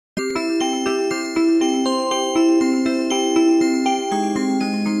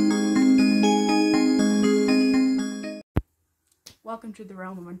welcome to the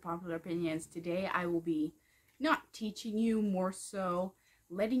realm of unpopular opinions. Today I will be not teaching you, more so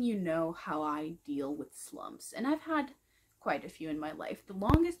letting you know how I deal with slumps. And I've had quite a few in my life. The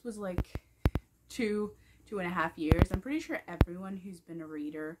longest was like 2.5 years. I'm pretty sure everyone who's been a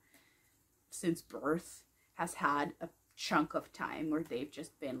reader since birth has had a chunk of time where they've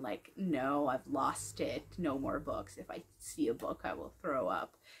just been like, no, I've lost it, no more books. If I see a book, I will throw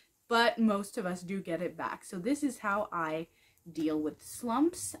up. But most of us do get it back. So this is how I deal with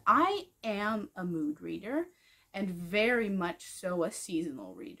slumps. I am a mood reader and very much so a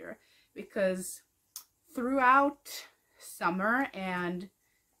seasonal reader, because throughout summer and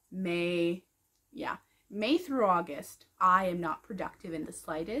May through August, I am not productive in the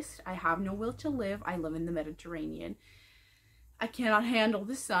slightest. I have no will to live. I live in the Mediterranean. I cannot handle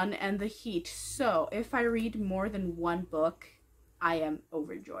the sun and the heat. So if I read more than one book, I am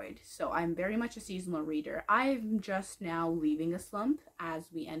overjoyed. So I'm very much a seasonal reader. I'm just now leaving a slump as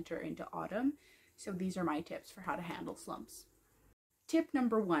we enter into autumn. So these are my tips for how to handle slumps. Tip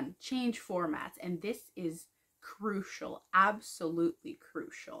number 1, change formats. And this is crucial, absolutely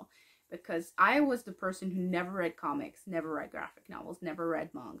crucial, because I was the person who never read comics, never read graphic novels, never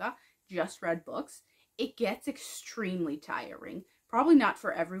read manga, just read books. It gets extremely tiring. Probably not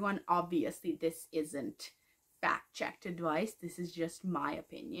for everyone. Obviously, this isn't fact-checked advice. This is just my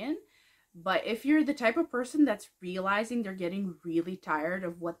opinion. But if you're the type of person that's realizing they're getting really tired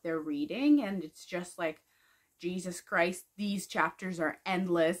of what they're reading, and it's just like, Jesus Christ, these chapters are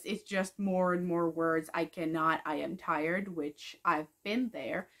endless. It's just more and more words. I am tired, which I've been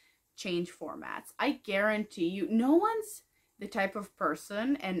there. Change formats. I guarantee you, no one's the type of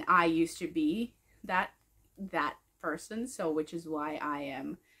person, and I used to be that person, so which is why I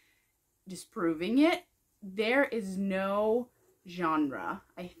am disproving it. There is no genre,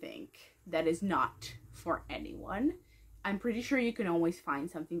 I think, that is not for anyone. I'm pretty sure you can always find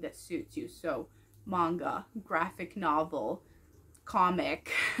something that suits you. So manga, graphic novel,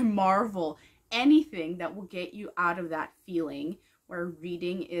 comic, Marvel, anything that will get you out of that feeling where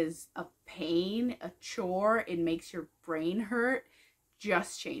reading is a pain, a chore, it makes your brain hurt.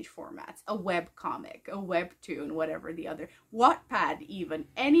 Just change formats. A web comic, a webtoon, whatever the other, Wattpad even,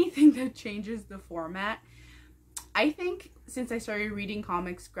 anything that changes the format. I think since I started reading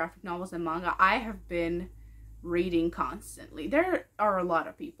comics, graphic novels, and manga, I have been reading constantly. There are a lot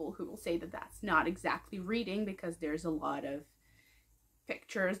of people who will say that that's not exactly reading because there's a lot of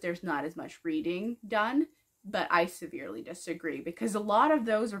pictures, there's not as much reading done, but I severely disagree because a lot of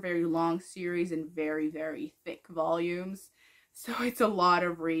those are very long series and very, very thick volumes. So it's a lot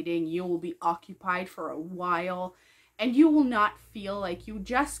of reading. You will be occupied for a while and you will not feel like you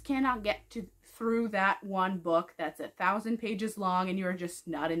just cannot get through that one book that's 1,000 pages long and you're just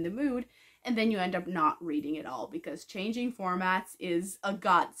not in the mood. And then you end up not reading it all because changing formats is a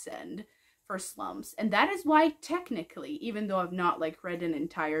godsend for slumps. And that is why technically, even though I've not like read an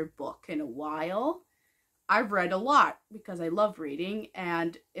entire book in a while, I've read a lot because I love reading.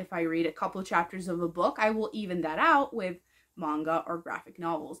 And if I read a couple chapters of a book, I will even that out with manga or graphic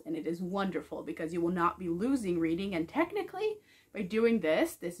novels, and it is wonderful because you will not be losing reading. And technically, by doing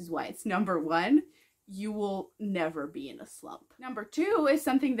this is why it's number 1, you will never be in a slump. Number 2 is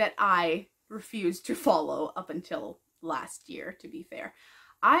something that I refused to follow up until last year, to be fair.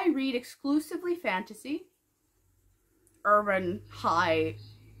 I read exclusively fantasy, urban high,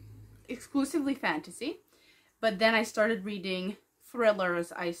 exclusively fantasy, but then I started reading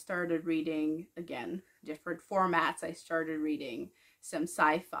thrillers. I started reading, again, different formats. I started reading some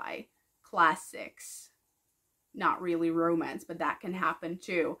sci-fi, classics, not really romance, but that can happen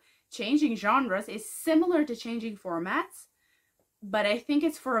too. Changing genres is similar to changing formats, but I think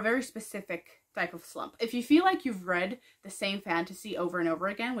it's for a very specific type of slump. If you feel like you've read the same fantasy over and over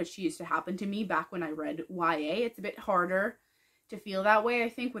again, which used to happen to me back when I read YA, it's a bit harder to feel that way, I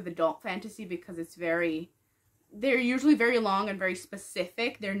think, with adult fantasy because they're usually very long and very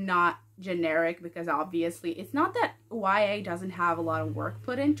specific. They're not generic because obviously it's not that YA doesn't have a lot of work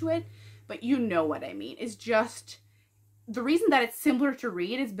put into it, but you know what I mean. It's just the reason that it's simpler to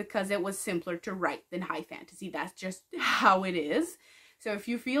read is because it was simpler to write than high fantasy. That's just how it is. So if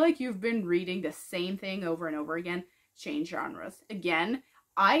you feel like you've been reading the same thing over and over again, change genres. Again,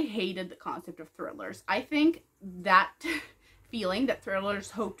 I hated the concept of thrillers. I think that feeling that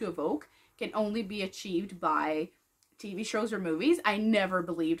thrillers hope to evoke can only be achieved by TV shows or movies. I never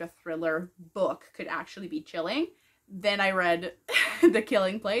believed a thriller book could actually be chilling. Then I read The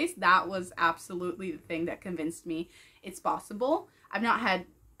Killing Place. That was absolutely the thing that convinced me it's possible. I've not had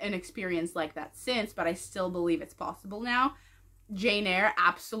an experience like that since, but I still believe it's possible now. Jane Eyre,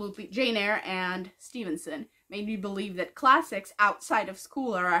 absolutely. Jane Eyre and Stevenson. made me believe that classics outside of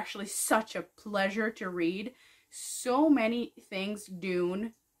school are actually such a pleasure to read. So many things,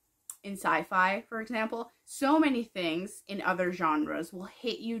 Dune in sci-fi, for example, so many things in other genres will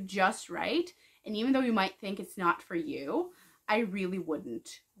hit you just right. And even though you might think it's not for you, I really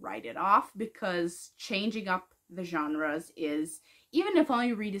wouldn't write it off, because changing up the genres is, even if all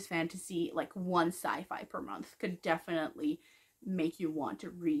you read is fantasy, like one sci-fi per month could definitely make you want to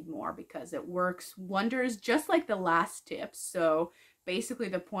read more, because it works wonders, just like the last tips. So basically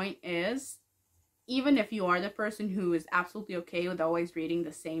the point is, even if you are the person who is absolutely okay with always reading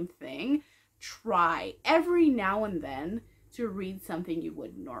the same thing, try every now and then to read something you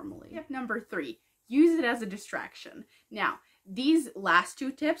wouldn't normally. Tip number 3, use it as a distraction. Now, these last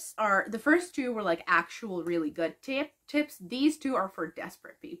 2 tips are, the first 2 were like actual really good tips. These 2 are for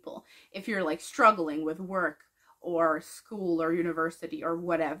desperate people. If you're like struggling with work or school or university or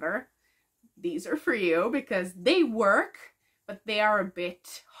whatever, these are for you, because they work, but they are a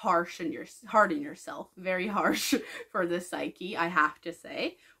bit hard on yourself. Very harsh for the psyche, I have to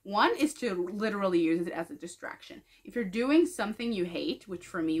say. One is to literally use it as a distraction. If you're doing something you hate, which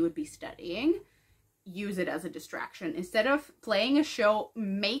for me would be studying, use it as a distraction. Instead of playing a show,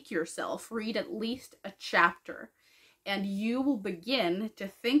 make yourself read at least a chapter, and you will begin to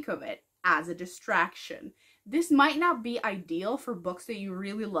think of it as a distraction. This might not be ideal for books that you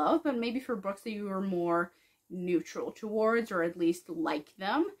really love, but maybe for books that you are more neutral towards, or at least like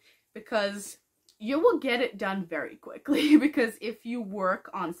them, because you will get it done very quickly. Because if you work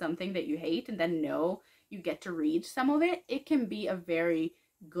on something that you hate and then know you get to read some of it, it can be a very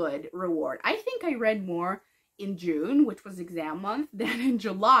good reward. I think I read more in June, which was exam month, than in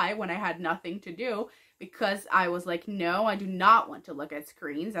July when I had nothing to do, because I was like, no, I do not want to look at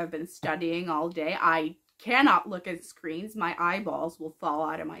screens. I've been studying all day. I cannot look at screens. My eyeballs will fall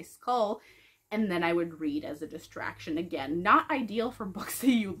out of my skull. And then I would read as a distraction. Again, not ideal for books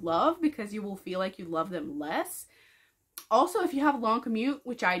that you love, because you will feel like you love them less. Also, if you have a long commute,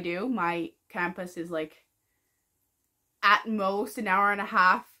 which I do, my campus is like at most an hour and a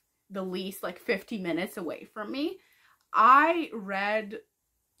half, the least like 50 minutes away from me. I read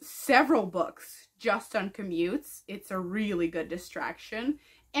several books just on commutes. It's a really good distraction,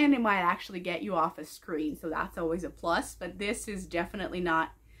 and it might actually get you off a screen, so that's always a plus. But this is definitely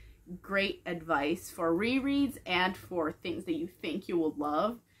not great advice for rereads and for things that you think you will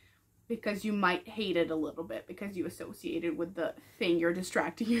love, because you might hate it a little bit because you associate it with the thing you're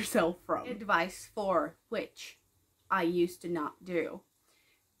distracting yourself from. Advice 4, which I used to not do.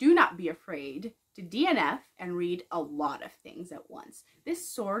 Do not be afraid to DNF and read a lot of things at once. This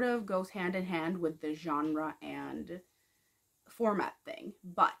sort of goes hand in hand with the genre and format thing,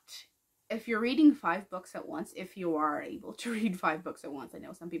 but if you're reading 5 books at once, if you are able to read 5 books at once, I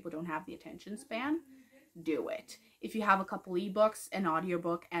know some people don't have the attention span, do it. If you have a couple ebooks, an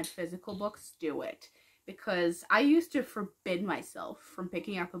audiobook, and physical books, do it. Because I used to forbid myself from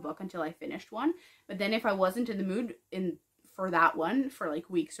picking up a book until I finished one, but then if I wasn't in the mood for that one for like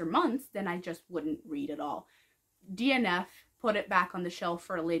weeks or months, then I just wouldn't read at all. DNF, put it back on the shelf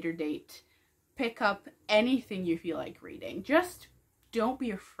for a later date, pick up anything you feel like reading. Just don't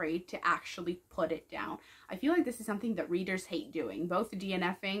be afraid to actually put it down. I feel like this is something that readers hate doing, both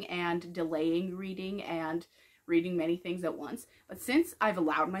DNFing and delaying reading and reading many things at once. But since I've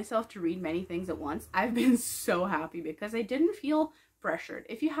allowed myself to read many things at once, I've been so happy because I didn't feel pressured.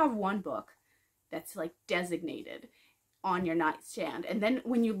 If you have one book that's like designated on your nightstand, and then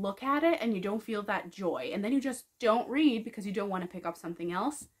when you look at it and you don't feel that joy, and then you just don't read because you don't want to pick up something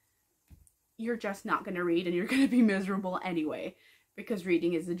else, you're just not going to read, and you're going to be miserable anyway. Because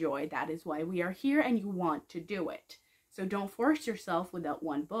reading is a joy. That is why we are here, and you want to do it. So don't force yourself with that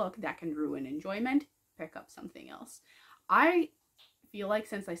one book that can ruin enjoyment. Pick up something else. I feel like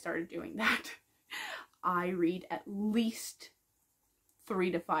since I started doing that, I read at least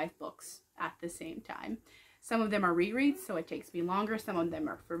 3 to 5 books at the same time. Some of them are rereads, so it takes me longer. Some of them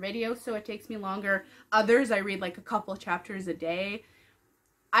are for video, so it takes me longer. Others, I read like a couple chapters a day.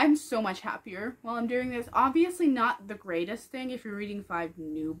 I'm so much happier while I'm doing this. Obviously not the greatest thing if you're reading 5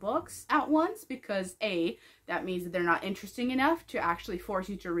 new books at once, because A, that means that they're not interesting enough to actually force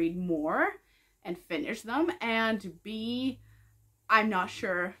you to read more and finish them, and B, I'm not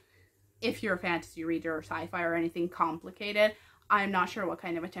sure if you're a fantasy reader or sci-fi or anything complicated, I'm not sure what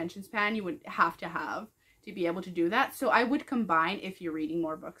kind of attention span you would have to be able to do that. So I would combine if you're reading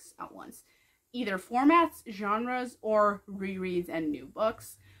more books at once. Either formats, genres, or rereads and new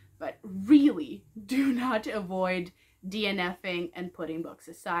books. But really, do not avoid DNFing and putting books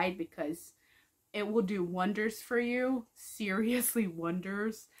aside, because it will do wonders for you. Seriously,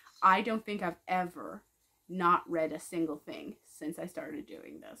 wonders. I don't think I've ever not read a single thing since I started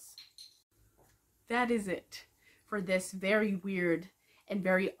doing this. That is it for this very weird and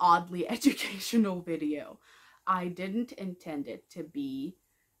very oddly educational video. I didn't intend it to be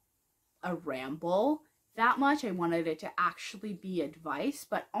a ramble that much. I wanted it to actually be advice,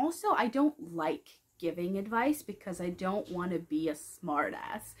 but also I don't like giving advice because I don't want to be a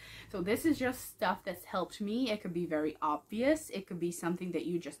smartass. So this is just stuff that's helped me. It could be very obvious. It could be something that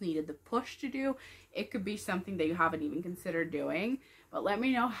you just needed the push to do. It could be something that you haven't even considered doing. But let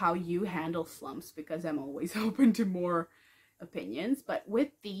me know how you handle slumps, because I'm always open to more opinions. But with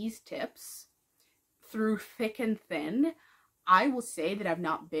these tips, through thick and thin, I will say that I've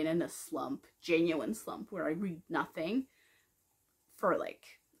not been in a slump, genuine slump, where I read nothing for like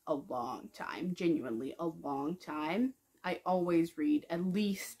a long time, genuinely a long time. I always read at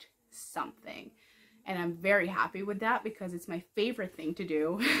least something, and I'm very happy with that because it's my favorite thing to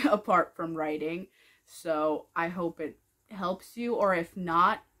do apart from writing. So I hope it helps you, or if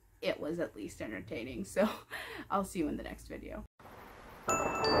not, it was at least entertaining. So I'll see you in the next video.